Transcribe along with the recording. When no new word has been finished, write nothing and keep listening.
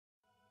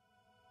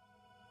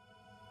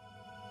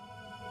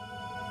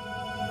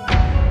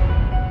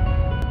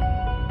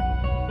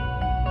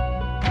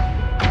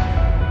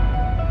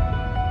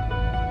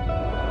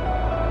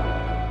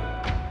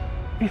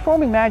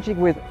Performing magic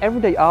with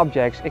everyday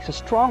objects is the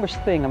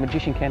strongest thing a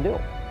magician can do.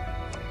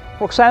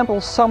 For example,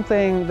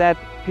 something that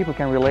people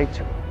can relate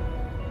to,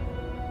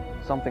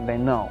 something they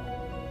know,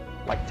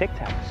 like Tic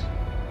Tacs.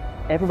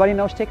 Everybody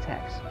knows Tic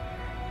Tacs.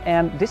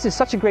 And this is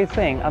such a great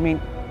thing. I mean,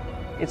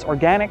 it's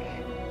organic,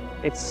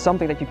 it's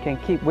something that you can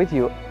keep with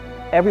you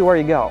everywhere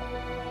you go.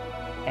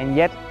 And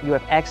yet you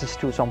have access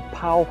to some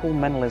powerful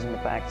mentalism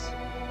effects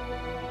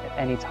at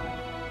any time.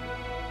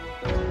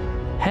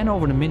 Hand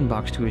over the mint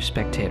box to a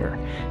spectator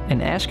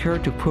and ask her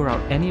to pour out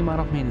any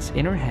amount of mints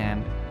in her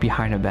hand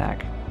behind her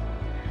back.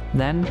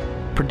 Then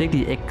predict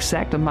the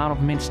exact amount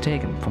of mints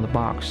taken from the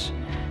box.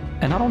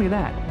 And not only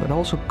that, but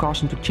also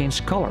cause them to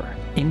change color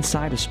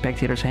inside the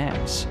spectator's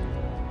hands.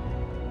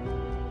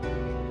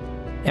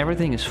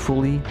 Everything is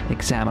fully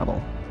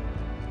examinable.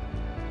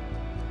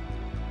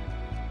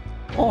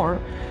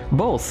 Or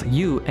both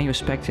you and your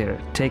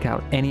spectator take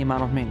out any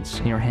amount of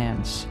mints in your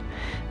hands.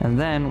 And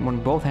then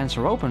when both hands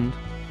are opened,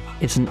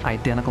 it's an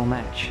identical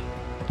match.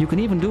 You can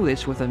even do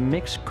this with a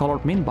mixed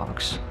colored mint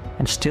box,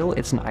 and still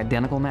it's an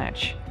identical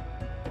match.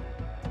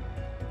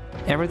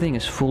 Everything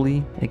is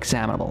fully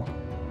examinable.